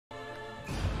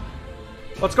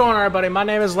What's going on, everybody? My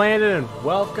name is Landon, and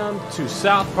welcome to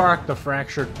South Park: The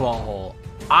Fractured Butthole.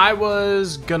 I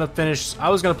was gonna play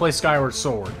Skyward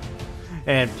Sword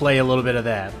and play a little bit of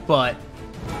that, but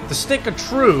the Stick of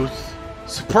Truth,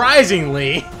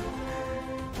 surprisingly,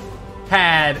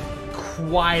 had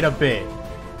quite a bit.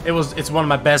 It's one of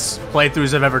my best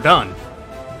playthroughs I've ever done,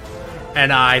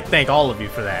 and I thank all of you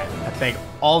for that. I thank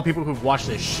all the people who've watched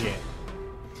this shit.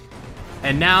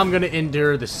 And now I'm gonna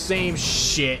endure the same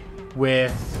shit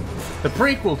with the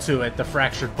prequel to it, The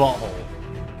Fractured Butthole.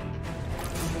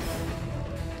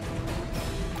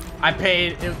 I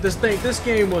paid this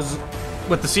game was,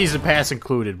 with the season pass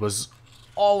included, was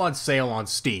all on sale on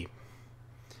Steam.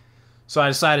 So I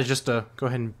decided just to go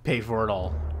ahead and pay for it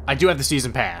all. I do have the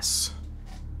season pass.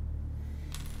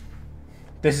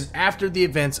 This is after the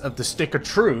events of the Stick of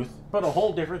Truth, but a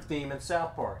whole different theme in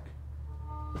South Park.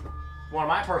 One of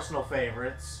my personal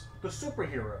favorites, the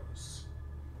superheroes.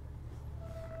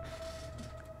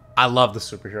 I love the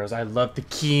superheroes. I love the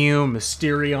Keem,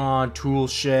 Mysterion,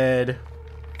 Toolshed,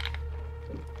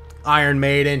 Iron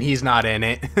Maiden. He's not in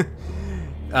it.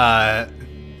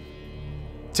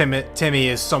 Timmy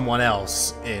is someone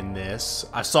else in this.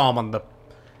 I saw him on the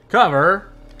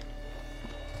cover.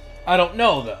 I don't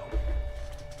know, though.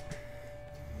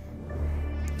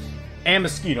 And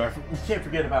Mosquito. We can't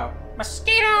forget about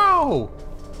Mosquito!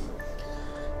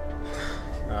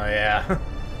 Oh, yeah.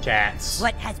 Cats.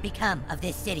 What has become of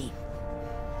this city?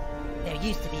 There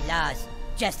used to be laws,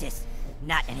 justice,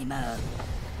 not anymore.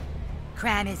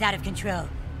 Crime is out of control.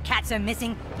 Cats are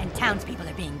missing, and townspeople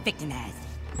are being victimized.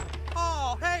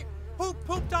 Oh, hey! Who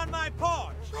pooped on my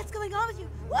porch? What's going on with you?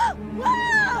 Whoa!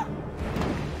 Whoa!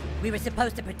 We were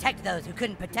supposed to protect those who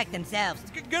couldn't protect themselves.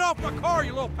 Get off my car,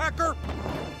 you little pecker!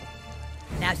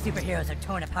 Now superheroes are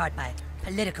torn apart by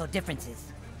political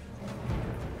differences.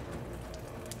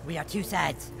 We are two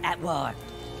sides at war.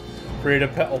 Free to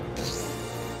pedal.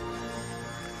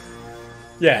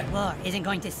 Yeah. War isn't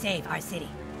going to save our city.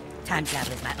 Time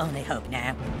travel is my only hope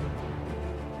now.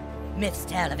 Myths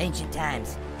tell of ancient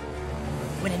times,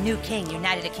 when a new king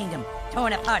united a kingdom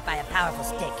torn apart by a powerful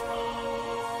stick.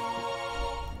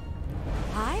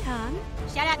 Hi, hon.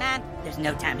 Shut up, Mom. There's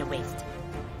no time to waste.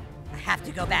 I have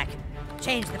to go back,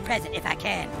 change the present if I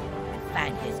can, and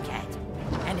find his cat.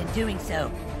 And in doing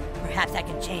so, perhaps I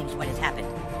can change what has happened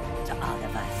to all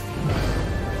of us.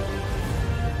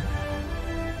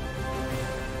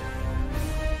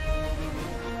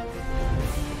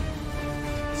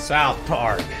 South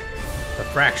Park: The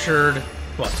Fractured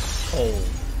Butthole.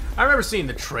 I remember seeing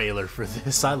the trailer for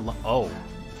this. Oh.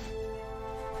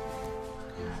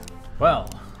 Well,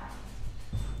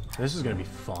 this is gonna be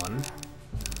fun.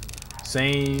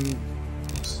 Same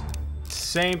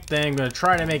thing. I'm gonna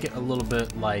try to make it a little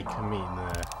bit like,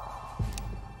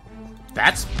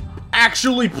 that's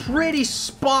actually pretty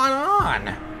spot on.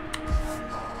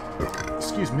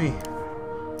 Excuse me.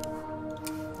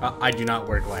 I do not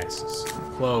wear glasses.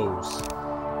 Clothes.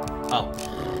 Oh.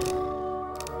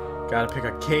 Gotta pick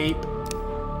a cape.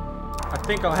 I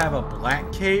think I'll have a black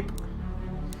cape.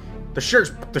 The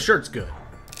shirt's good.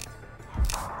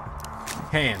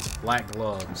 Hands, black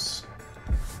gloves.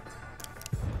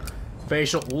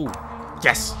 Facial, ooh,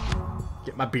 yes!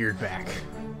 Get my beard back.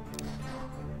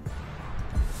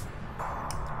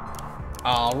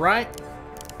 Alright.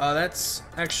 That's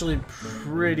actually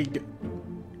pretty good.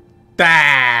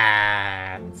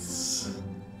 That's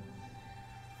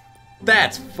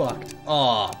fucked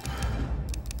up.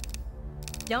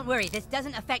 Don't worry, this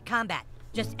doesn't affect combat.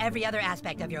 Just every other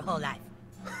aspect of your whole life.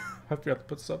 I forgot to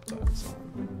put subtitles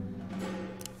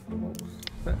on.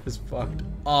 That is fucked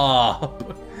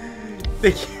up.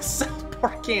 South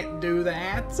Park can't do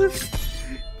that.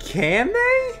 Can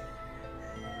they?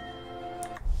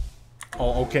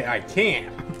 Oh, okay, I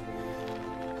can.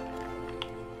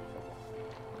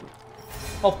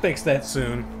 I'll fix that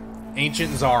soon.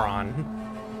 Ancient Zaron.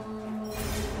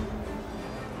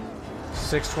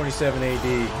 627 AD.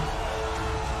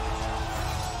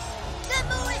 The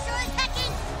Moorish are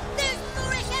attacking! There's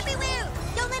Moorish everywhere!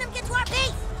 Don't let them get to our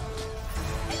base!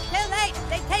 It's too late!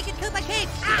 They've taken Koopa King!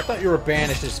 I thought you were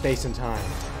banished to space and time.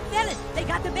 Fellas, they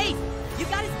got the base! You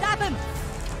gotta stop them!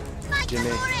 Fight the Jimmy.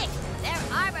 Moorish! Their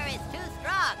armor is too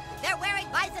strong! They're wearing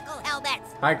bicycle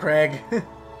helmets! Hi, Craig.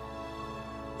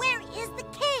 Where is the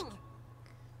king?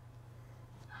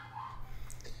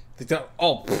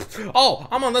 Oh,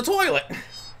 I'm on the toilet.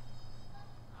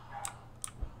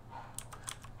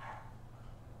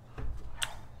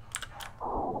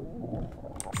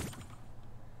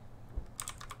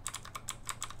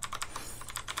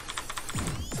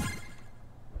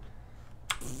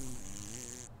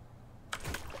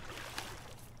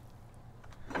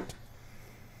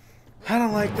 I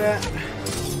don't like that.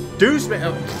 Douchebag.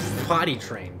 Oh, potty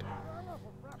trained.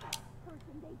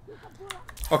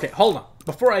 Okay, hold on.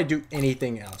 Before I do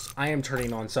anything else, I am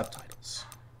turning on subtitles.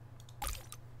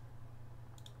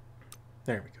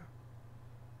 There we go.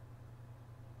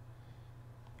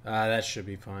 That should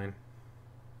be fine.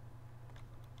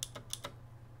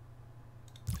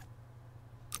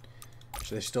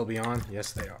 Should they still be on?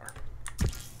 Yes, they are.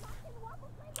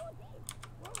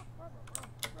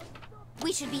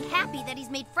 We should be happy that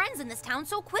he's made friends in this town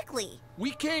so quickly.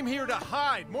 We came here to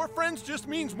hide. More friends just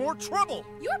means more trouble.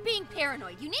 You're being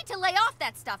paranoid. You need to lay off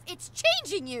that stuff. It's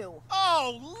changing you.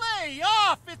 Oh, lay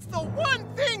off! It's the one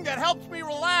thing that helps me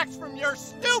relax from your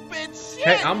stupid shit!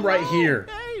 Hey, I'm right here.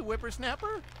 Hey,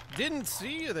 whippersnapper. Didn't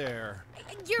see you there.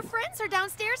 Your friends are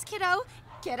downstairs, kiddo.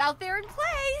 Get out there and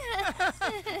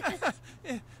play.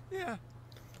 Yeah.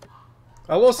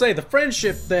 I will say, the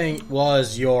friendship thing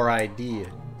was your idea.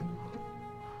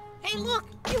 Hey, look,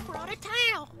 you brought a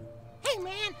towel. Hey,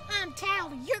 man, I'm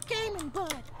Towel, your gaming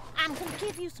bud. I'm gonna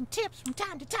give you some tips from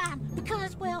time to time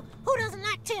because, well, who doesn't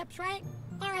like tips, right?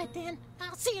 All right, then.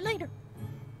 I'll see you later.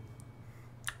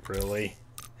 Really?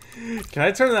 Can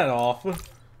I turn that off?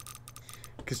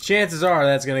 Because chances are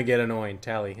that's going to get annoying.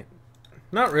 Tally.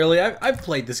 Not really. I've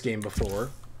played this game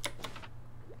before.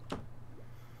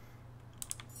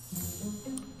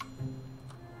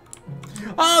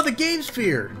 Oh, the Game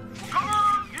Sphere!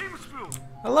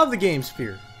 I love the Game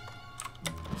Sphere.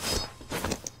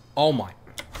 Oh my.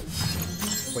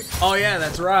 Wait. Oh yeah,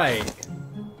 that's right.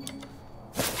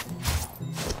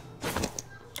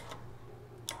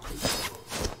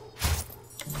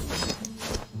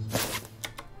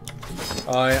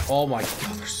 Oh my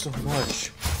god, there's so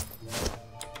much.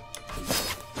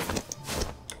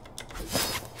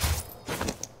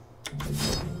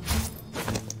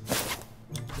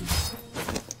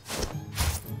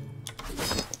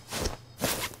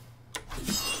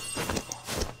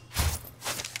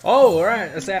 Oh,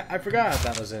 alright. I forgot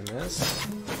that was in this.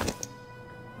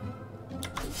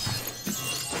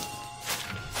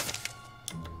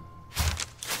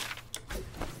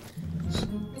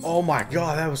 Oh my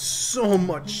god, that was so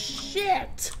much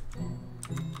shit!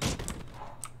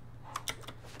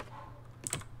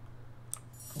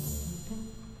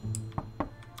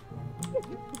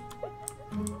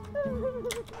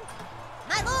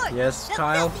 My lord! Yes, the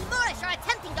Kyle? filthy Moorish are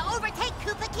attempting to overtake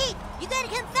Koopa Keep! You gotta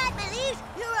come back, my liege!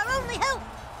 You're our only hope!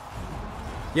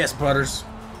 Yes, Butters.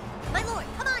 My lord,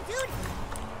 come on, dude!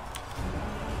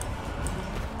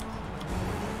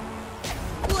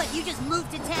 What, you just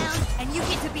moved to town and you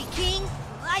get to be king?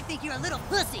 Well, I think you're a little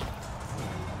pussy.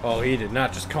 Oh, he did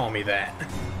not just call me that.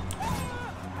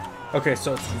 Okay,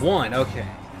 so it's one, okay.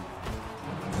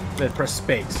 Then press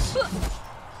space.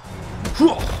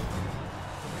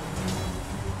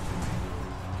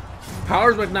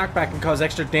 Powers with knockback can cause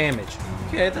extra damage.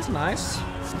 Okay, that's nice.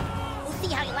 We'll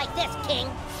see how you like this, king.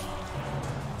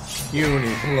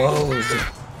 Puny blows.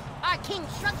 Our king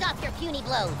shrugged off your puny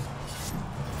blows.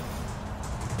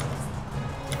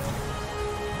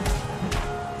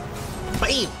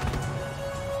 Bam!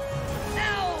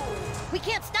 No! We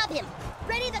can't stop him!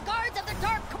 Ready the guards of the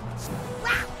dark...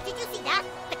 Wow! Did you see that?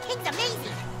 The king's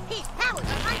amazing! His powers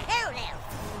are unparalleled!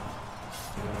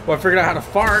 Well, I figured out how to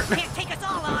fart. Can't take us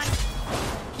all on!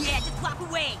 Yeah, just walk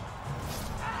away!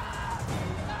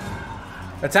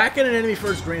 Attacking an enemy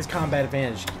first gains combat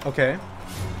advantage. Okay.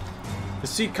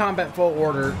 Proceed combat full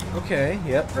order. Okay,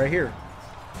 yep, right here.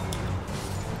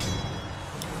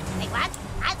 Hey, what?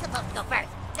 I'm supposed to go first.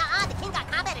 Nuh-uh, the king got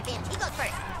combat advantage. He goes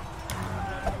first.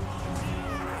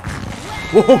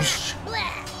 Whoosh!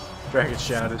 Blah. Dragon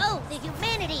shouted. Oh, the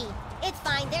humanity! It's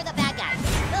fine, they're the bad guys.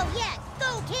 Oh yeah,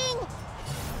 go king!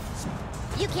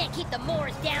 You can't keep the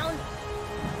Moors down.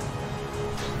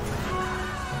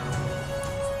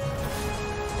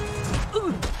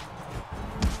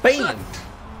 Bam!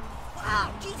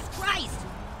 Wow, Jesus Christ!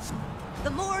 The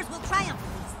Moors will triumph.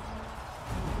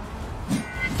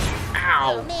 Oh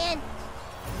Ow! man!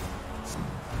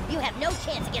 You have no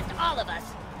chance against all of us.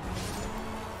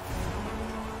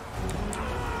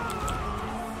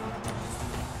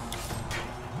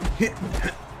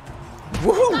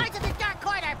 Woohoo! Guards of the Dark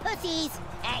Court are pussies!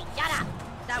 Hey, shut up!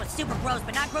 That was super gross,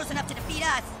 but not gross enough to defeat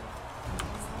us.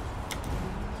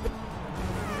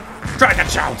 Dragon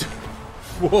shout!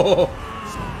 Whoa!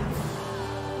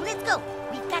 Let's go!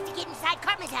 We've got to get inside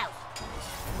Cartman's house.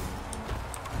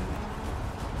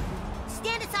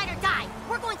 Stand aside or die!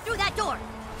 We're going through that door!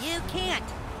 You can't!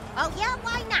 Oh yeah?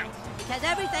 Why not? Because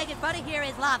everything in front of here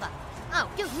is lava. Oh,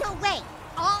 dude, no way!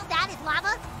 All that is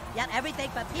lava? Yep, everything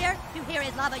from here to here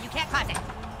is lava. You can't cross it.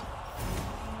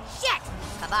 Shit!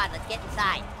 Come on, let's get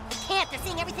inside. Can't, they're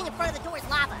seeing everything in front of the door is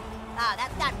lava. Oh,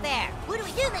 that's not fair. What do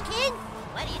we do, the king?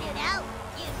 What do you do now?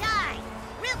 You die.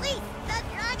 Release the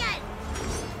dragon!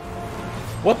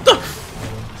 What the?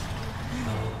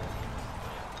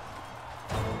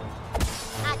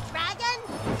 A dragon?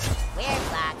 Weird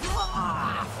luck.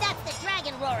 That's the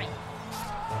dragon roaring.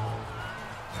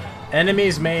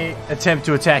 Enemies may attempt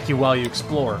to attack you while you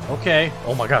explore. Okay.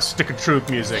 Oh my gosh, stick of truth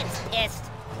music. It's pissed.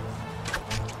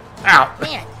 Ow!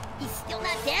 Man, he's still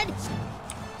not dead?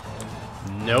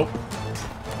 Nope.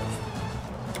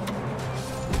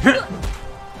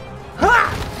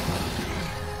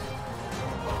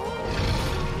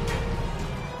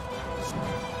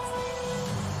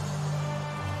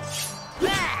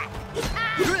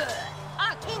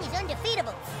 Our king is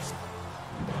undefeatable.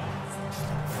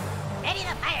 Ready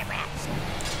the fire breath.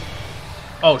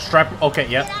 Oh, strap. Okay,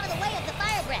 Get yep. out of the way of the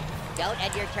fire breath. Don't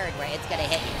end your turn where it's gonna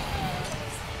hit you.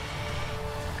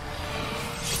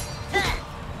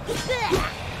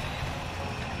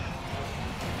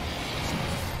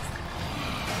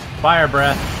 Fire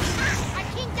breath. Our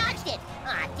king dodged it.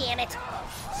 Ah, damn it.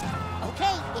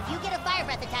 Okay, if you get a fire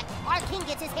breath attack, our king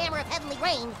gets his hammer of heavenly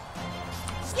rain.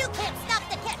 You can't stop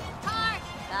the kick.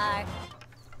 Car.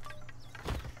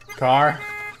 Car.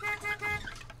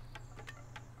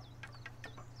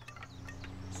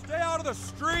 Stay out of the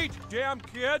street, damn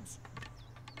kids!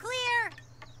 Clear.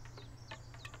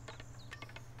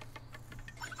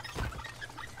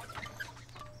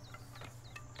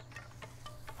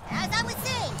 As I was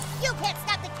saying, you can't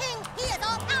stop the king. He is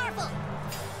all powerful.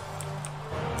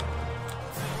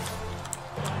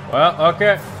 Well,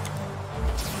 okay.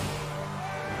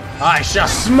 I shall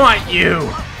smite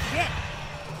you!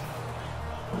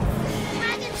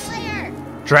 Dragon Slayer.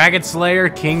 Dragon Slayer,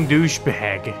 King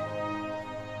Douchebag.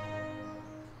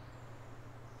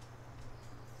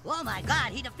 Oh my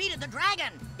god, he defeated the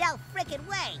dragon! No frickin'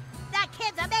 way! That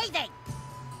kid's amazing!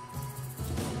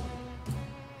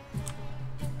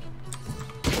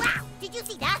 Wow, did you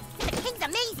see that? The king's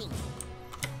amazing!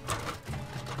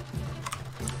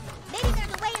 Maybe there's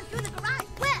a way in through the garage.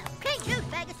 Well, King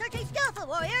Douchebag is such a skillful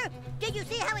warrior! Did you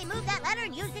see how he moved that ladder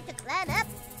and used it to climb up?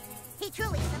 He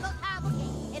truly is the most powerful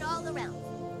king in all the realms.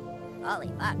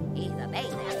 Holy fuck, he's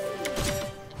amazing.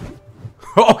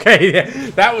 Okay, yeah,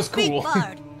 that was Big cool.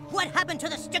 Bard, what happened to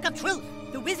the stick of truth?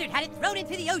 The wizard had it thrown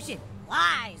into the ocean.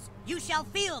 Lies! You shall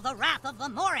feel the wrath of the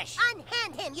Moorish.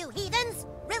 Unhand him, you heathens!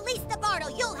 Release the Bardo,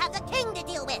 you'll have the king to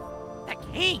deal with! The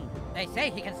king! They say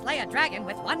he can slay a dragon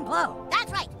with one blow.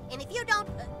 That's right, and if you don't...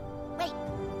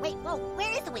 wait, whoa,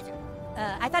 where is the wizard?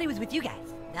 I thought he was with you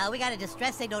guys. Now we got a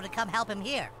distress signal to come help him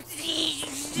here.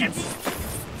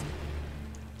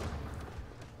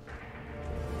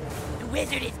 The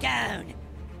wizard is gone.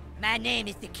 My name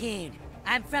is the Coon.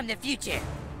 I'm from the future.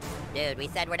 Dude, we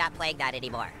said we're not playing that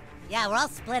anymore. Yeah, we're all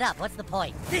split up. What's the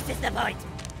point? This is the point.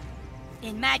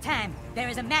 In my time, there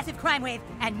is a massive crime wave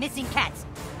and missing cats.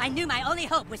 I knew my only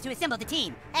hope was to assemble the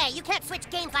team. Hey, you can't switch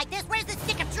games like this. Where's the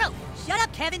stick of truth? Shut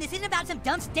up, Kevin. This isn't about some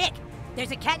dumb stick.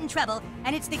 There's a cat in trouble,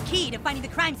 and it's the key to finding the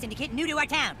crime syndicate new to our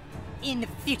town. In the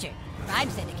future. Crime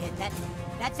syndicate?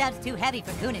 That sounds too heavy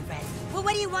for Coon and friends. Well,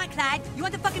 what do you want, Clyde? You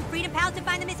want the fucking Freedom Pals to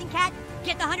find the missing cat?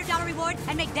 Get the $100 reward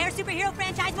and make their superhero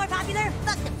franchise more popular?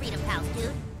 Fuck the Freedom Pals,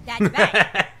 dude. That's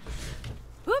right.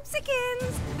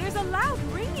 Poopsikins! There's a loud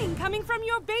ringing coming from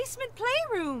your basement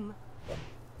playroom.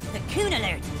 The Coon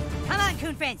Alert. Come on,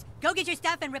 Coon friends. Go get your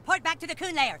stuff and report back to the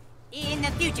Coon Lair. In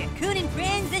the future, Coon and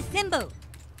friends assemble.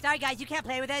 Sorry, guys, you can't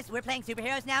play with us. We're playing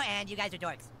superheroes now, and you guys are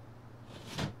dorks.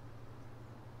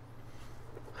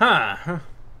 Huh.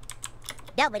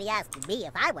 Nobody asked me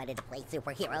if I wanted to play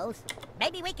superheroes.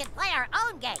 Maybe we could play our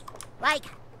own game. Like,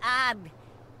 I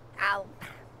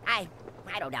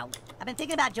don't know. I've been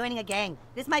thinking about joining a gang.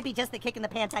 This might be just the kick in the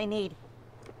pants I need.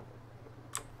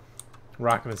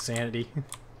 Rock of Insanity.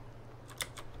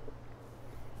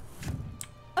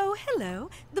 Oh,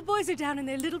 hello. The boys are down in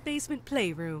their little basement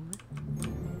playroom.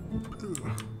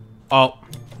 Oh.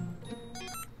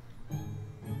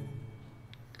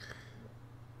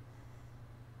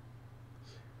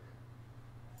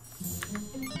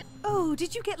 Oh,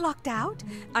 did you get locked out?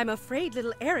 I'm afraid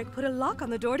little Eric put a lock on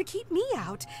the door to keep me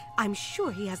out. I'm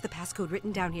sure he has the passcode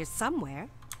written down here somewhere.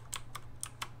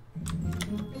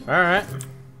 All right.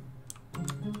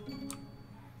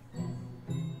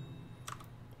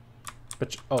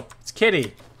 But oh, it's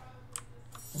Kitty.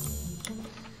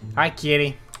 Hi,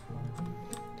 Kitty.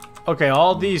 Okay,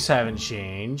 all these haven't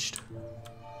changed.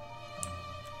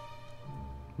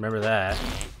 Remember that.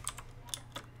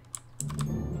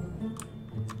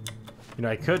 You know,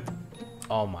 I could...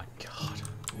 Oh my god.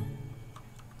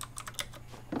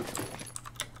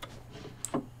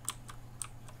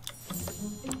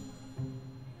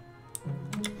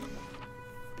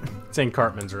 It's in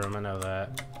Cartman's room, I know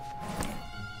that.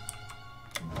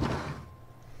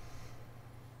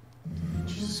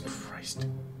 Jesus Christ,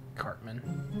 Cartman.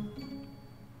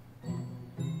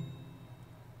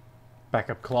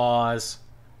 Backup claws.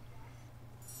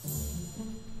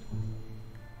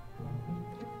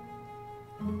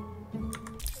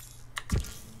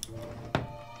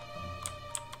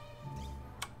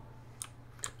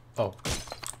 Oh.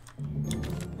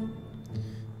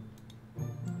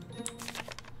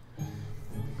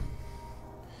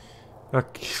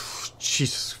 Okay.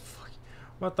 Jesus.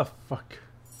 What the fuck?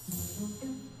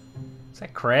 Is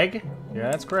that Craig?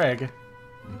 Yeah, that's Craig.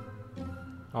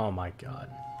 Oh my god.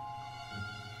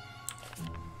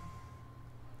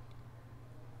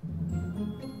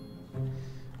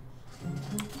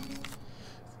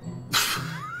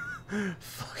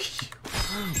 Fuck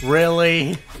you.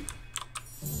 Really?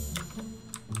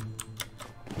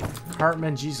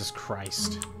 Cartman, Jesus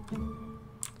Christ.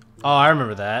 Oh, I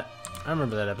remember that. I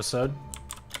remember that episode.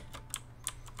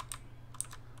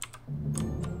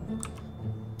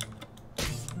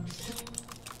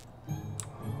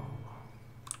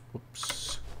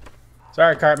 Whoops.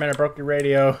 Sorry, Cartman, I broke your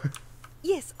radio.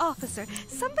 Yes, officer.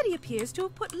 Somebody appears to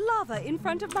have put lava in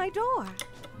front of my door.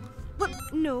 Well,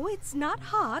 no, it's not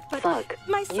hot, but Fuck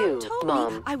my son you, told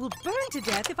Mom. me I will burn to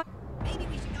death if I... Maybe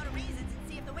we should go to Raisins and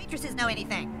see if the waitresses know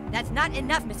anything. That's not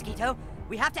enough, Mosquito.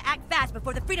 We have to act fast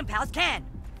before the Freedom Pals can.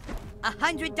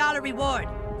 $100 reward.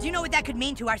 Do you know what that could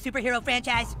mean to our superhero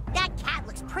franchise? That cat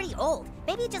looks pretty old.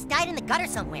 Maybe it just died in the gutter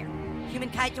somewhere.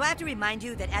 Humankind, do I have to remind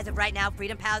you that as of right now,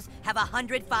 Freedom Pals have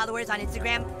 100 followers on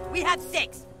Instagram? We have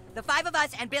 6. The 5 of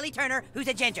us and Billy Turner, who's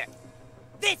a ginger.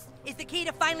 This is the key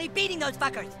to finally beating those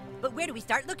fuckers. But where do we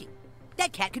start looking?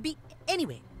 That cat could be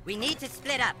anywhere. We need to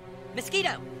split up.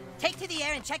 Mosquito, take to the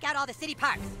air and check out all the city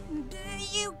parks.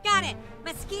 You got it.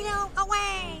 Mosquito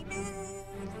away.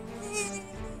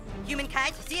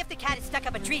 Humankind, see if the cat is stuck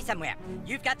up a tree somewhere.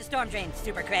 You've got the storm drain,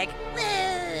 Super Craig.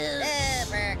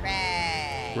 Super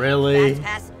Craig. Really? Fast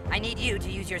Pass, I need you to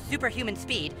use your superhuman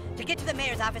speed to get to the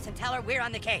mayor's office and tell her we're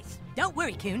on the case. Don't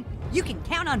worry, Coon. You can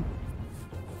count on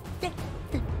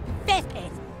Fast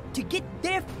Pass to get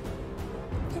there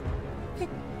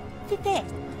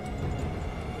fast.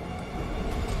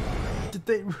 Did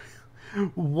they...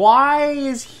 Why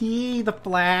is he the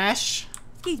Flash?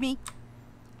 Excuse me.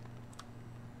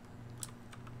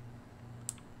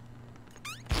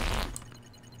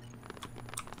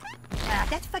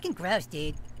 That's fucking gross,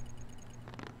 dude.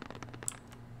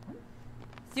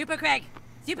 Super Craig,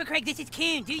 this is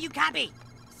Coon. Do you copy?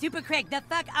 Super Craig, the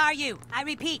fuck are you? I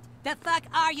repeat, the fuck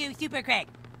are you, Super Craig?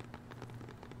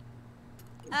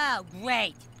 Oh,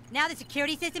 great. Now the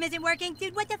security system isn't working?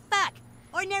 Dude, what the fuck?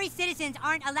 Ordinary citizens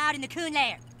aren't allowed in the Coon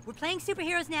lair. We're playing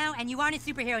superheroes now, and you aren't a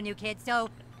superhero, new kid, so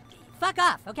fuck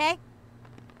off, okay?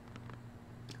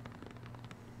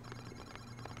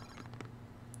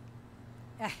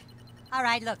 All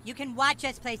right, look, you can watch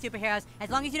us play superheroes as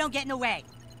long as you don't get in the way.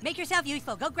 Make yourself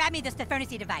useful. Go grab me the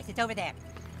Stefernity device. It's over there.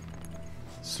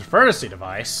 Stefernity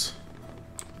device?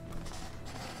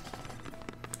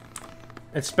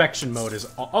 Inspection mode is...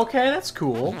 Okay, that's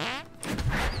cool.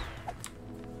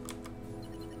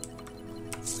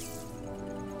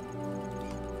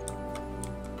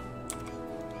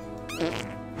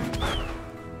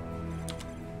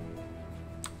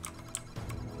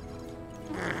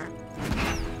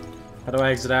 How do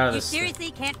I exit out of You this?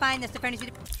 seriously can't find the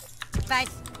Stefernity device?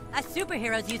 Us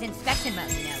superheroes use inspection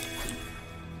mode, you know.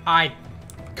 I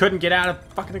couldn't get out of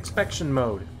fucking inspection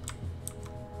mode.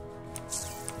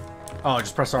 Oh,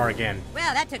 just press R again.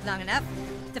 Well, that took long enough.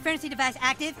 Stefernity device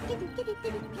active.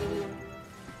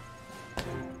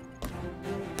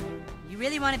 You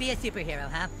really want to be a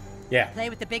superhero, huh? Yeah. Play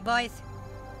with the big boys?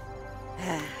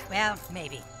 Well,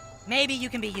 maybe. Maybe you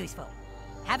can be useful.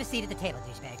 Have a seat at the table,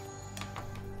 douchebag.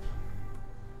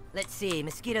 Let's see,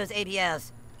 Mosquito's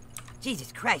ABLs.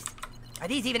 Jesus Christ. Are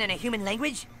these even in a human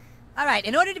language? Alright,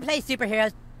 in order to play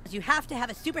superheroes, you have to have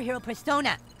a superhero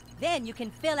persona. Then you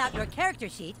can fill out your character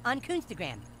sheet on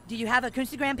Coonstagram. Do you have a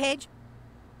Coonstagram page?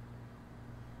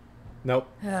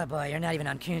 Nope. Oh boy, you're not even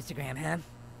on Coonstagram, huh?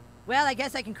 Well, I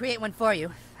guess I can create one for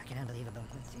you. Fucking unbelievable.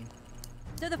 Let's see.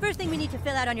 So the first thing we need to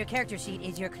fill out on your character sheet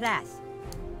is your class.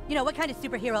 You know, what kind of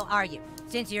superhero are you?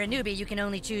 Since you're a newbie, you can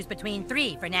only choose between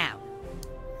 3 for now.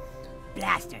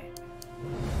 Blaster.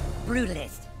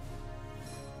 Brutalist.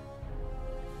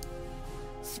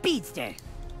 Speedster.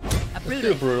 A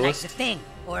brutalist, like the Thing,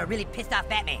 or a really pissed off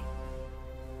Batman.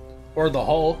 Or the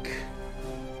Hulk.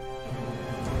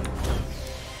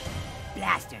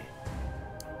 Blaster.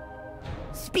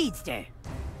 Speedster.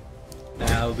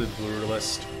 Now the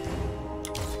Brutalist.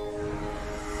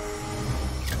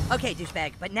 Okay,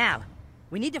 douchebag, but now,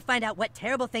 we need to find out what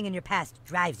terrible thing in your past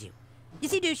drives you. You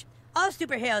see, douche, all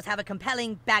superheroes have a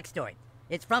compelling backstory.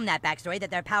 It's from that backstory that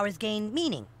their powers gain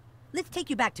meaning. Let's take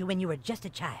you back to when you were just a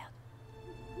child.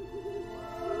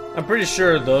 I'm pretty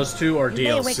sure those two are You lay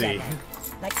awake that DLC.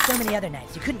 night. Like so many other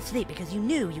nights, you couldn't sleep because you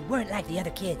knew you weren't like the other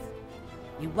kids.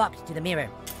 You walked to the mirror.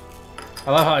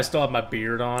 I love how I still have my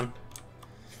beard on.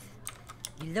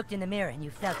 You looked in the mirror and you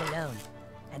felt alone.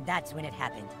 And that's when it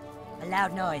happened. A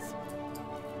loud noise.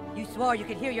 You swore you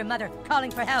could hear your mother calling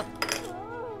for help.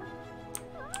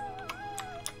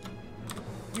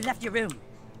 You left your room.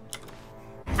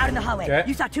 Out in the hallway, Okay.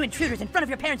 you saw two intruders in front of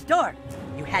your parents' door.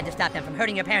 You had to stop them from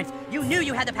hurting your parents. You knew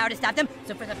you had the power to stop them,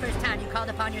 so for the first time you called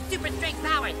upon your super strength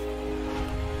powers.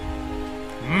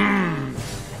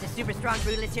 As a super strong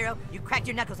brutalist hero, you cracked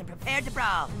your knuckles and prepared to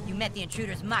brawl. You met the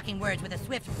intruders' mocking words with a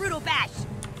swift, brutal bash.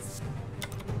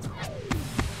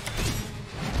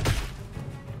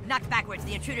 Knocked backwards,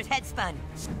 the intruder's head spun.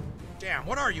 Damn,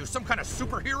 what are you, some kind of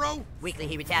superhero? Weakly,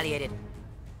 he retaliated.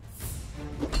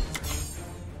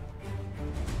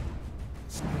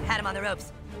 You had him on the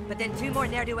ropes, but then two more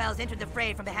ne'er-do-wells entered the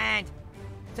fray from behind.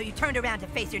 So you turned around to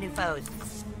face your new foes.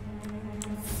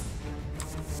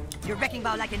 Your wrecking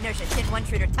ball like inertia sent one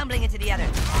intruder tumbling into the other.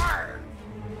 Arr!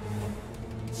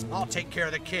 I'll take care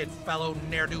of the kid, fellow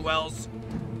ne'er-do-wells.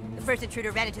 The first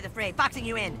intruder ran into the fray, boxing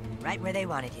you in, right where they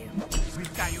wanted you.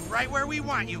 We've got you right where we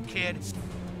want you, kid.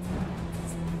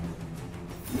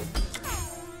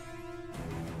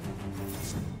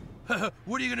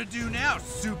 What are you gonna do now,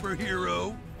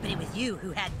 superhero? But it was you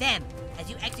who had them, as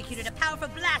you executed a powerful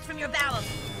blast from your bowels.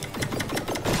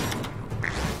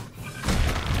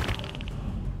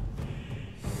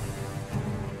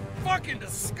 Fucking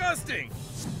disgusting!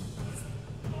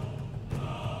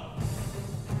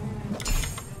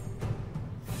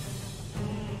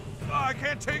 Oh, I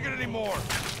can't take it anymore!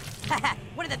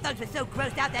 One of the thugs was so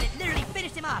grossed out that it literally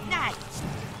finished him off. Nice!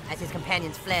 As his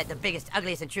companions fled, the biggest,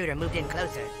 ugliest intruder moved in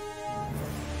closer.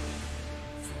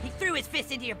 He threw his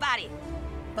fist into your body,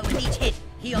 but with each hit,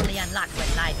 he only unlocked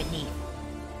what lied beneath.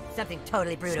 Something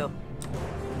totally brutal.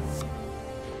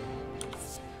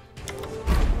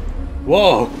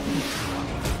 Whoa!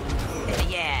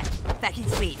 Yeah, fucking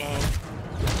sweet, man.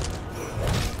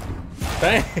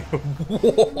 Damn!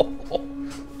 Whoa!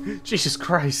 Jesus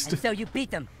Christ! And so you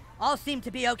beat them. All seemed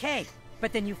to be okay,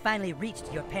 but then you finally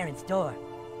reached your parents' door.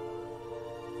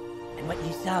 And what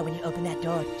you saw when you opened that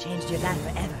door changed your life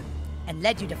forever and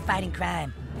led you to fighting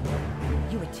crime.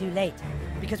 You were too late,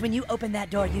 because when you opened that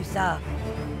door, you saw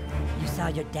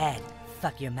your dad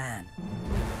fuck your mom.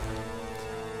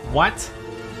 What?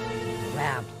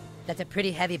 Wow, that's a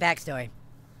pretty heavy backstory.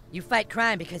 You fight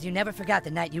crime because you never forgot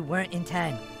the night you weren't in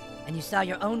time, and you saw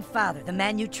your own father, the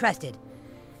man you trusted,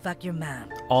 fuck your mom.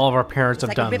 All of our parents It's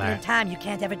have like a done ripple that. of time you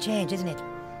can't ever change, isn't it?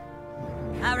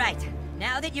 All right,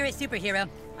 now that you're a superhero,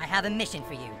 I have a mission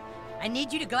for you. I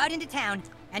need you to go out into town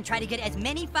and try to get as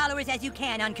many followers as you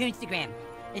can on Coonstagram.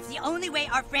 It's the only way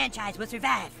our franchise will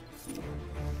survive.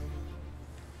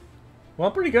 Well,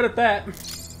 I'm pretty good at that.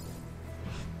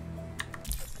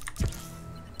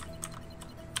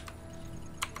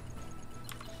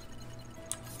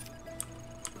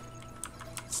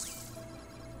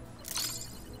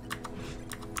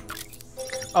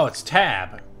 Oh, it's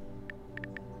tab.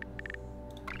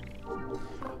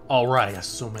 Alright, I got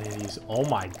so many of these. Oh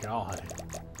my god.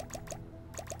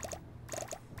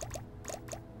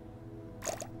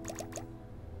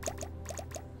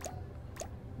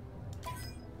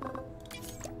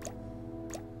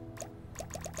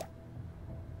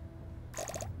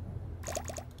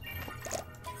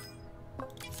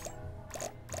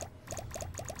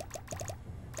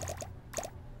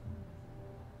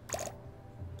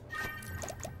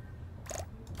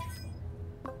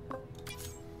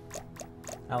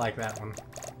 I like that one.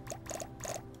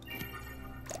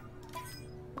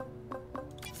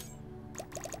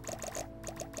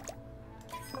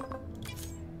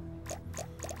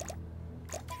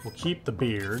 We'll keep the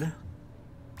beard.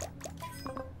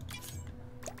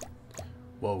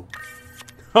 Whoa.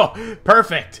 Oh,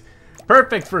 perfect!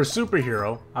 Perfect for a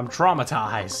superhero. I'm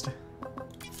traumatized.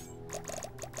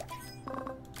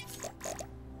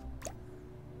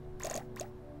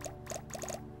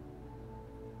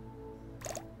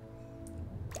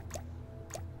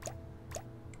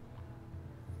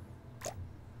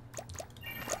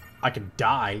 I can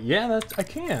die. Yeah, that's I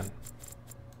can.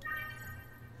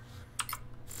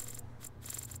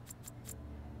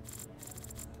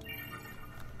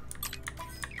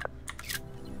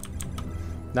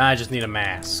 Now I just need a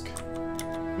mask.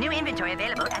 New inventory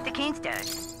available at the Keen Store.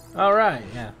 All right,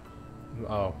 yeah.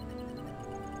 Oh.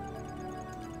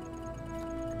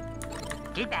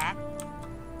 be back.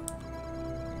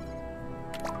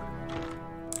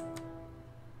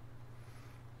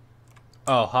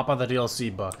 Oh, hop on the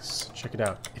DLC bus. Check it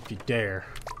out, if you dare.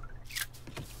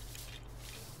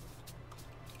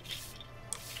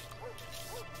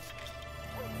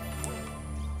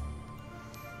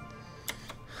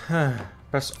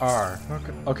 Press R.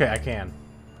 Okay, I can.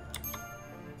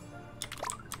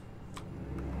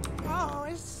 Oh,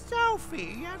 it's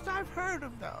Sophie. Yes, I've heard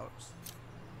of those.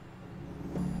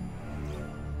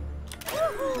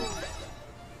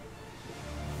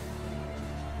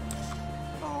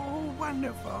 Oh,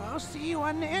 wonderful. I'll see you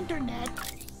on the internet.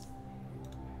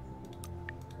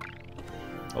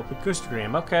 Open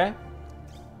Instagram, okay.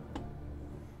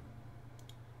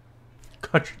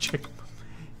 Country chick.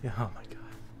 Yeah, oh my god.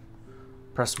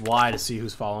 Press Y to see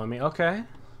who's following me. Okay.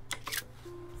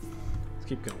 Let's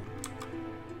keep going.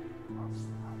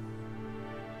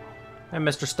 Hey,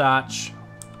 Mr. Stotch.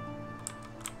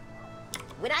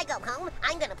 When I go home,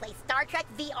 I'm gonna play Star Trek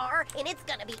VR, and it's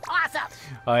gonna be awesome.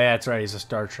 Oh yeah, that's right. He's a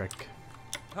Star Trek.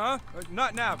 Huh?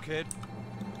 Not now, kid.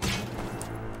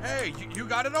 Hey, you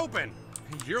got it open.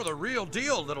 You're the real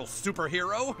deal, little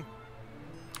superhero.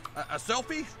 A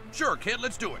selfie? Sure, kid,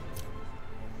 let's do it.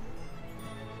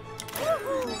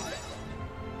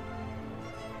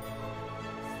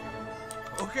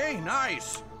 Okay,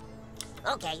 nice.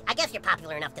 Okay, I guess you're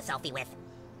popular enough to selfie with.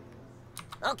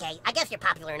 Okay, I guess you're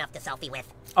popular enough to selfie with.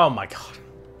 Oh my god.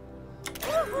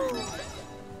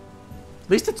 At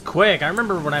least it's quick. I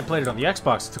remember when I played it on the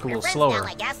Xbox, it took a little Friends slower. now,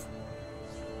 I guess.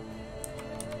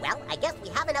 Well, I guess we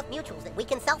have enough mutuals that we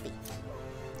can selfie.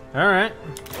 Alright.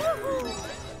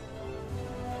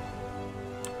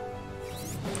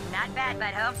 Not bad,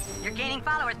 butthole. You're gaining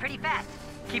followers pretty fast.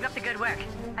 Keep up the good work.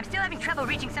 I'm still having trouble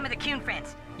reaching some of the Coon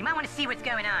friends. You might want to see what's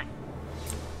going on.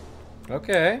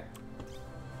 Okay.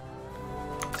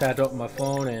 Tapped open my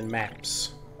phone and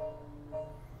maps.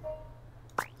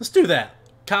 Let's do that.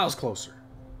 Kyle's closer.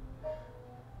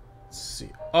 Let's see.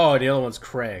 Oh, the other one's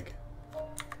Craig.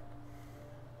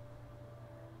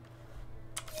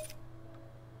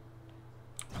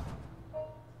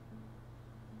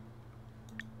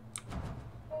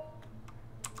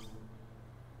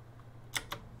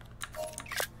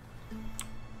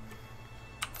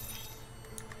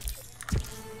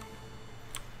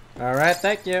 All right,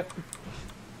 thank you.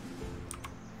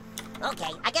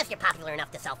 Okay, I guess you're popular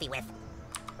enough to selfie with.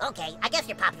 Okay, I guess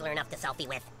you're popular enough to selfie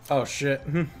with. Oh shit.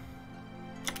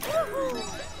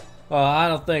 Well, I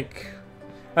don't think.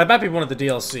 That might be one of the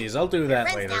DLCs. I'll do that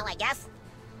Friends later. now, I guess.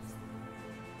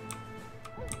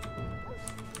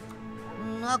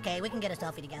 Okay, we can get a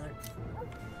selfie together.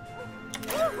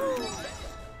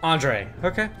 Andre.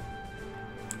 Okay.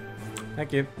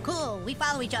 Thank you. Cool, we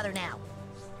follow each other now.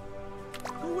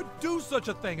 Who would do such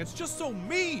a thing? It's just so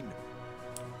mean.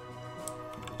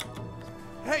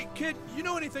 Hey, kid, you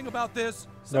know anything about this?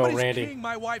 Somebody's Randy. keying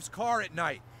my wife's car at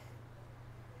night.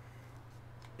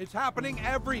 It's happening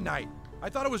every night. I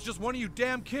thought it was just one of you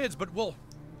damn kids, but well,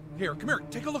 here, come here,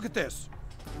 take a look at this.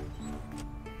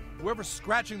 Whoever's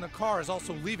scratching the car is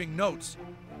also leaving notes.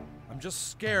 I'm just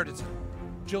scared it's a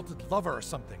jilted lover or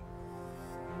something.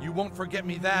 You won't forget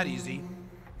me that easy.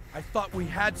 I thought we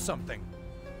had something.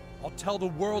 I'll tell the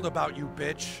world about you,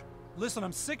 bitch. Listen,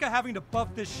 I'm sick of having to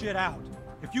buff this shit out.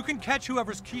 If you can catch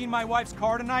whoever's keying my wife's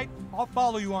car tonight, I'll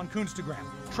follow you on Coonstagram.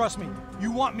 Trust me,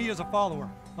 you want me as a follower.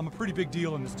 I'm a pretty big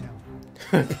deal in this town.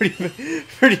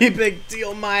 pretty big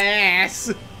deal, my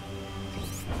ass.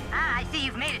 Ah, I see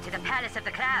you've made it to the Palace of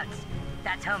the Clouds.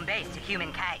 That's home base to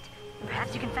Human Kite.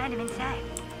 Perhaps you can find him inside.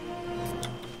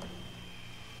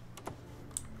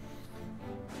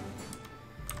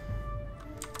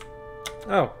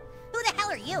 Oh, Who the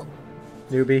hell are you?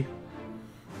 newbie.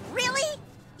 Really?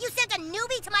 You sent a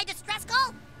newbie to my distress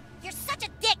call? You're such a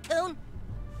dick, Coon.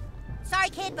 Sorry,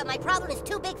 kid, but my problem is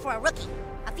too big for a rookie.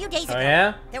 A few days ago,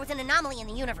 yeah? there was an anomaly in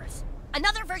the universe.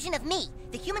 Another version of me,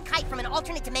 the human kite from an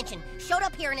alternate dimension, showed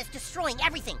up here and is destroying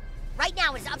everything. Right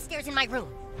now, it's upstairs in my room.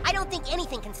 I don't think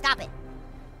anything can stop it.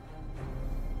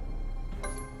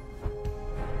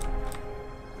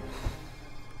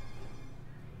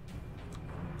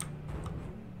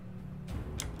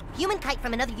 Human kite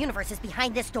from another universe is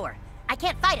behind this door. I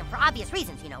can't fight him for obvious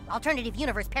reasons, you know, alternative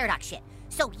universe paradox shit.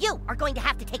 So you are going to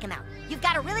have to take him out. You've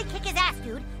got to really kick his ass,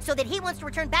 dude, so that he wants to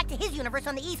return back to his universe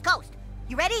on the East Coast.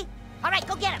 You ready? All right,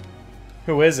 go get him.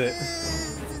 Who is it?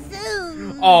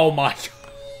 Oh my.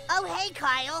 Oh, hey,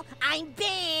 Kyle. I'm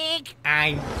big.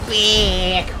 I'm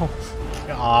big. Oh my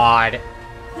god.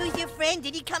 Who's your friend?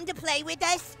 Did he come to play with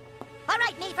us? All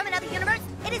right, me from another universe.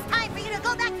 It is time for you to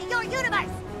go back to your universe.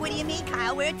 What do you mean,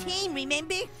 Kyle? We're a team,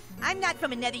 remember? I'm not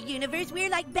from another universe. We're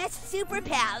like best super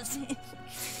pals.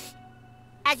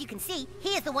 As you can see, he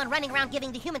is the one running around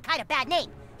giving the human kite a bad name.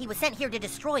 He was sent here to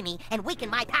destroy me and weaken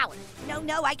my powers.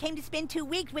 No, I came to spend 2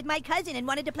 weeks with my cousin and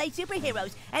wanted to play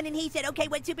superheroes. And then he said, okay,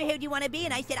 what superhero do you want to be?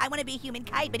 And I said, I want to be Human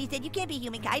Kite. But he said, you can't be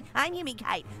Human Kite. I'm Human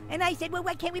Kite. And I said, well,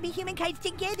 why can't we be Human Kites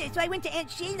together? So I went to Aunt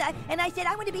Sheila and I said,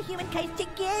 I want to be Human Kites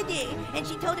together. And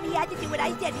she told him he had to do what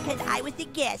I said because I was the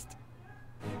guest.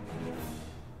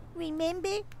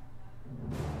 Remember?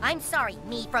 I'm sorry,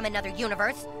 me from another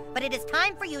universe, but it is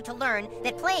time for you to learn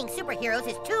that playing superheroes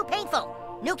is too painful.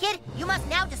 New kid, you must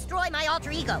now destroy my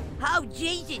alter ego. Oh,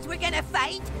 Jesus, we're gonna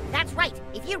fight? That's right.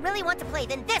 If you really want to play,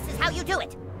 then this is how you do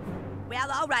it. Well,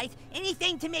 all right.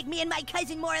 Anything to make me and my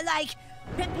cousin more alike.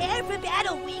 Prepare for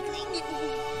battle, weakling.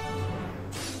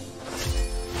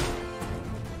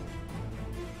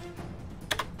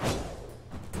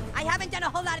 I haven't done a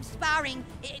whole lot of sparring.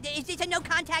 Is this a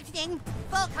no-contact thing?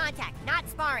 Full contact, not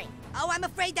sparring. Oh, I'm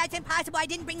afraid that's impossible. I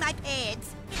didn't bring my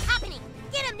pads. It's happening.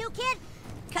 Get him, new kid.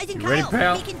 Cousin You ready, Kyle,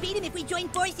 pal? we can beat him if we join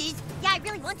forces. Yeah, I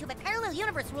really want to, but parallel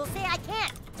universe rules say I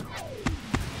can't.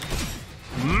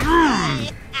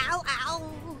 Ow,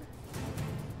 ow.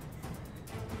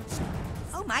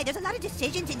 Oh my, there's a lot of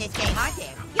decisions in this game, aren't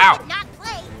there? You Ow. could not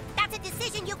play. That's a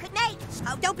decision you could make.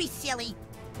 Oh, don't be silly.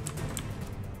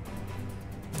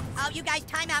 Oh, you guys,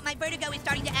 time out. My vertigo is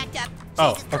starting to act up.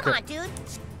 Oh, Jesus, okay. come on, dude.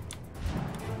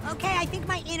 Okay, I think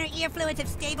my inner ear fluids have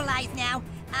stabilized now.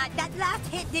 That last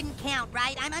hit didn't count,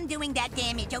 right? I'm undoing that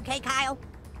damage, okay, Kyle?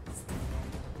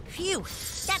 Phew.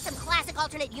 That's some classic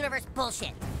alternate universe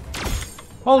bullshit.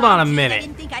 Hold on a I minute.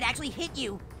 didn't think I'd actually hit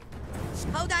you.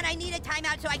 Hold on, I need a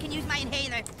timeout so I can use my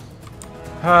inhaler.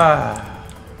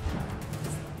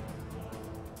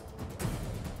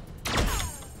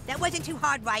 That wasn't too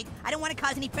hard, right? I don't want to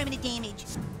cause any permanent damage.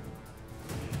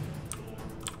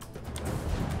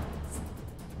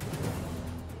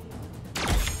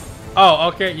 Oh,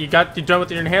 okay. You done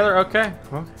with your inhaler? Okay.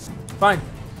 Well, fine.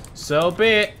 So be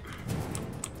it.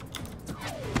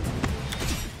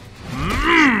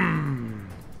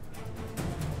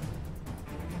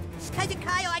 Cousin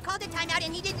Kyle, I called a timeout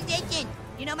and he didn't listen.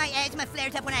 You know my asthma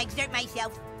flares up when I exert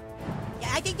myself. Yeah,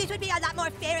 I think this would be a lot more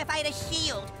fair if I had a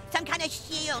shield. Some kind of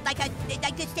shield, like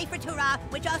the Safer Torah,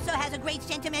 which also has a great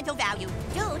sentimental value.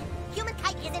 Dude, Human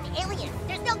Kite is an alien.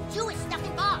 There's no Jewish stuff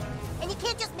involved. And you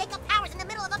can't just make up powers in the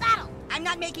middle of a battle. I'm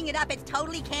not making it up. It's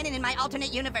totally canon in my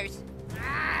alternate universe.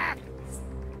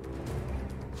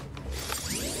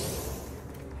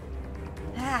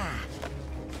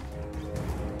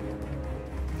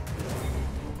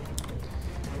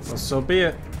 Well, so be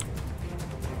it.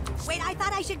 Wait, I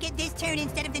thought I should get this turn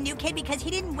instead of the new kid because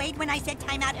he didn't wait when I said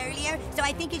timeout earlier, so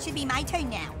I think it should be my turn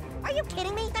now. Are you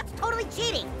kidding me? That's totally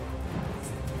cheating.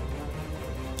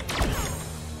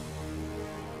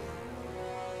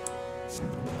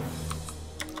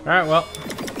 Alright, well.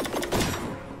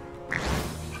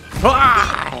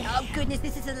 Ah! Oh, goodness,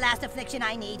 this is the last affliction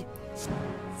I need.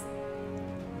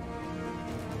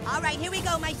 All right, here we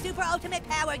go. My super ultimate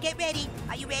power. Get ready.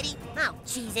 Are you ready? Oh,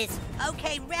 Jesus.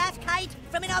 Okay, Wrath Kite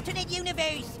from an alternate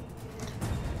universe.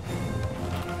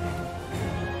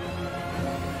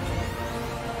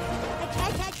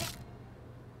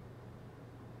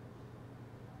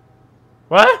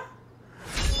 What?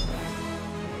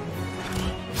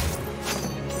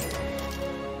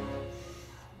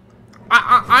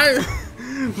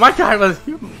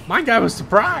 My guy was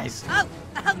surprised. Oh,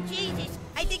 Jesus.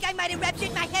 I think I might have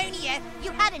ruptured my hernia.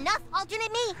 You had enough,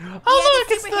 alternate me? Oh, yeah,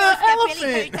 look, it's the superhero stuff elephant.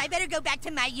 really hurts. I better go back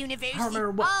to my universe. I don't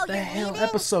remember what Oh, the you're hell leaving?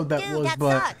 episode that Dude, was, that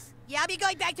but sucks. Yeah, I'll be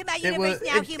going back to my it universe was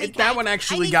now, Human that Kite. one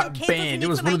actually I need got some candles banned. for It me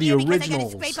was for one my of the ear because I got a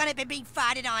originals. scrape on it by being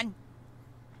farted on.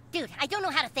 Dude, I don't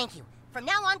know how to thank you. From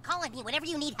now on, call on me whenever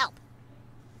you need help.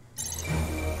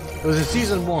 It was in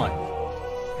season 1.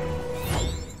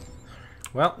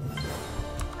 Well,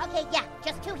 Okay, yeah,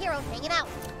 just 2 heroes hanging out.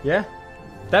 yeah,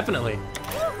 definitely.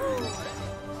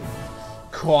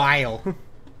 Kyle.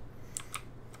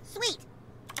 Sweet.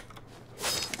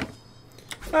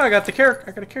 Oh, I got a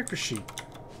character sheet.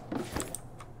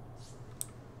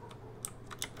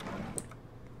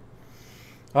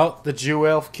 Oh, the Jew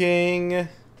Elf King.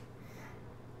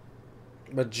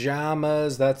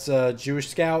 Pajamas, that's Jewish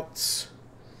Scouts.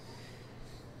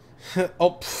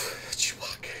 Oh,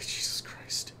 Chewbacca, Jesus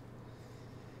Christ.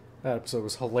 That episode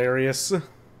was hilarious.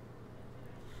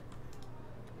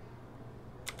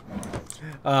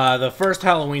 The first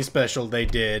Halloween special they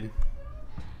did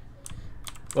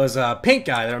was Pink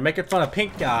Guy. They were making fun of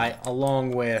Pink Guy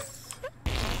along with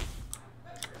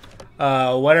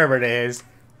whatever it is.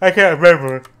 I can't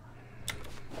remember.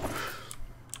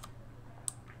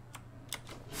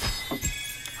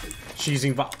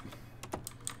 Cheesing vibe.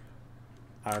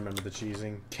 I remember the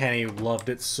cheesing. Kenny loved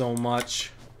it so much.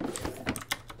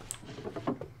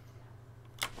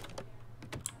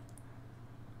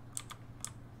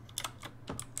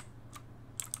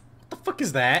 What the fuck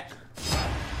is that?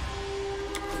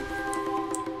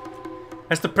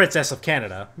 That's the Princess of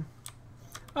Canada.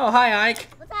 Oh, hi, Ike.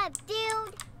 What's up,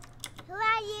 dude? Who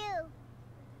are you?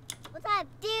 What's up,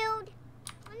 dude?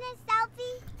 Want a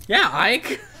selfie? Yeah,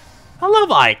 Ike. I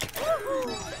love Ike.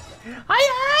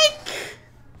 Hi, Ike.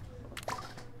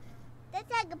 Let's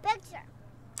take a picture.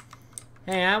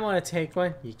 Hey, I want to take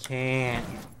one. You can't.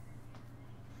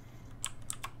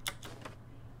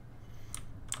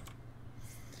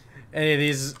 Any of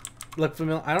these look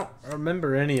familiar? I don't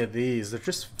remember any of these. They're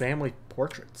just family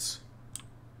portraits.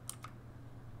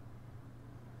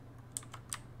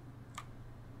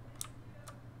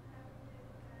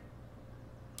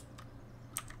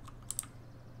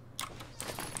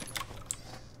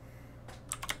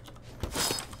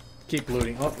 Keep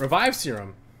looting. Oh, revive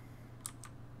serum.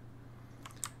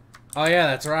 Oh yeah,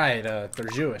 that's right. They're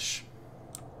Jewish.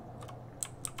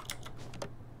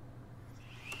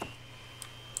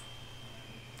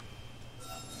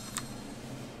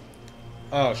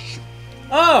 Oh,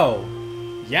 oh!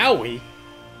 Yowie?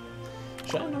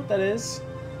 Should I know what that is?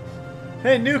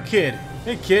 Hey, new kid!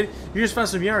 Hey, kid! You just found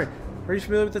some Yari. Are you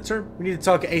familiar with that term? We need to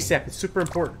talk ASAP. It's super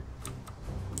important.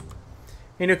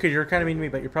 Hey, new kid, you're kind of mean to me,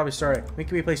 but you're probably sorry. When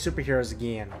can we play superheroes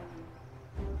again?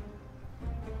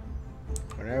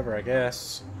 Whatever, I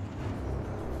guess.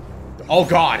 Oh,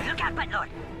 God! Look out, Buttlord!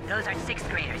 Those are 6th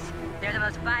graders. They're the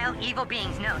most vile, evil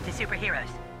beings known to superheroes.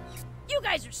 You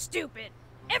guys are stupid.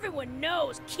 Everyone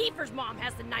knows Kiefer's mom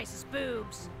has the nicest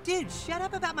boobs. Dude, shut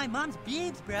up about my mom's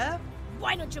boobs, bro.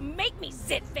 Why don't you make me,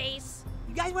 zit face?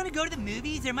 You guys want to go to the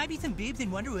movies? There might be some boobs in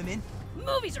Wonder Woman.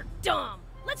 Movies are dumb.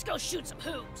 Let's go shoot some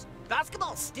hoops.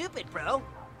 Basketball's stupid, bro.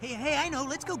 Hey, I know.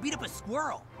 Let's go beat up a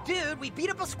squirrel. Dude, we beat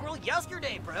up a squirrel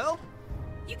yesterday, bro.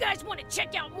 You guys want to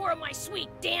check out more of my sweet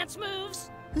dance moves?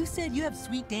 Who said you have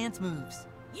sweet dance moves?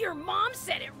 Your mom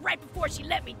said it right before she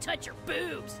let me touch her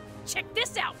boobs. Check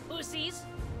this out, pussies.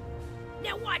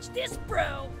 Now watch this,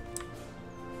 bro.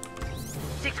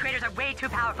 6th graders are way too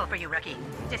powerful for you, rookie.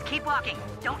 Just keep walking.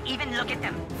 Don't even look at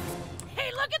them.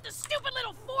 Hey, look at the stupid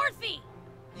little fourthie.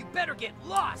 You better get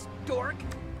lost, dork.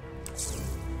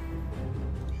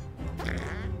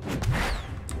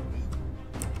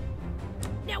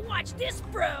 Now watch this,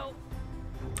 bro.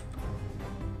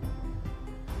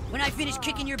 When I finish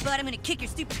kicking your butt, I'm gonna kick your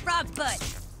stupid frog's butt.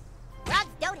 Frogs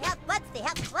don't have butts, they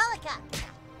have cloaca.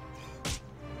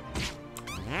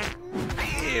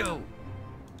 Ew.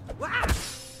 Wow.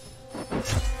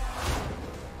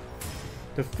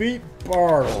 Defeat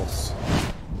Bartles.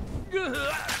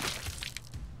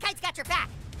 Kite's got your back.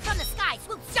 From the sky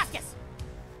swoops justice.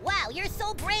 Wow, you're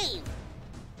so brave.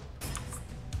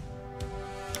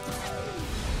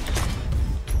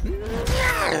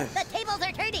 The tables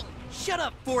are turning. Shut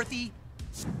up, fourthie.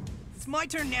 It's my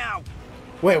turn now.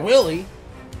 Wait, Willie?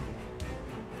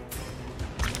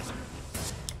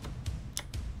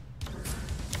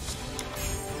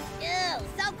 Ew,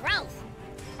 so gross.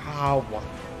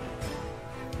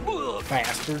 Oh,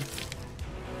 bastard.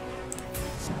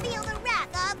 Feel the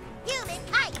wrath of human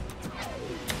kite.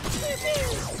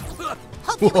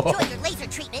 Hope you enjoyed your laser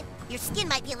treatment. Your skin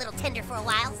might be a little tender for a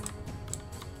while.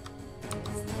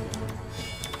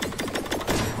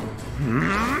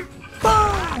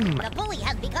 Boom! The bully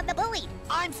has become the bullied.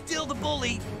 I'm still the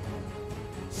bully.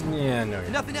 Yeah, no, you're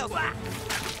not. Nothing else.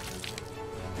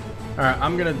 Alright,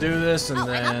 I'm gonna do this and Oh,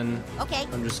 then okay.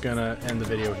 I'm just gonna end the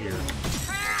video here.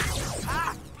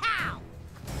 Pow!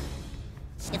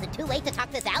 Is it too late to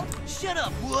talk this out? Shut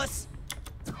up, wuss.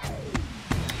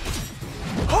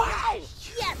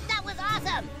 Yes, that was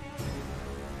awesome!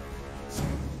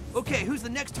 Okay, who's the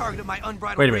next target of my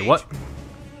unbridled Wait a minute, rage? what?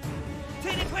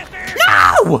 Titty twister!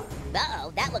 No!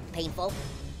 Uh-oh, that looked painful.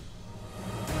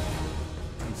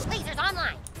 Lasers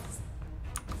online!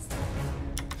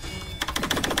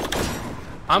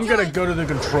 I'm gonna go to the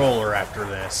controller after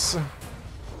this.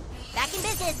 Back in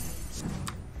business.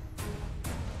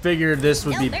 Figured this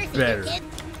would No be mercy, better. kid.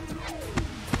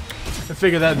 I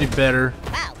figured that'd be better.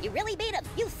 Wow, you really beat him.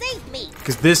 You saved me.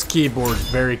 Because this keyboard is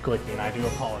very clicky, and I do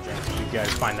apologize if you guys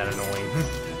find that annoying.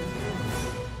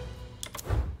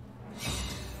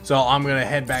 So I'm gonna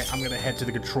head back. I'm gonna head to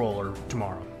the controller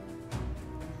tomorrow.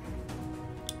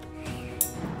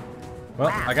 Well,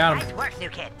 Wow, I got him. Nice work, new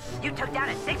kid. You took down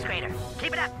a 6th grader.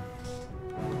 Keep it up.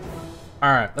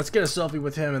 All right, let's get a selfie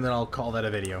with him, and then I'll call that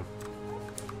a video.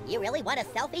 You really want a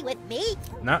selfie with me?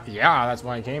 No, yeah, that's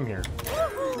why I came here.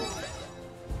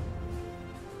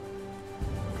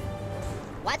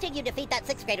 Watching you defeat that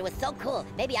 6th grader was so cool.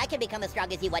 Maybe I can become as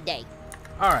strong as you one day.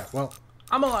 Alright, well,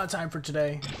 I'm all out of time for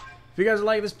today. If you guys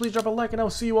like this, please drop a like, and I'll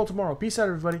see you all tomorrow. Peace out,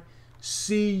 everybody.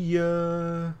 See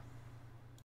ya.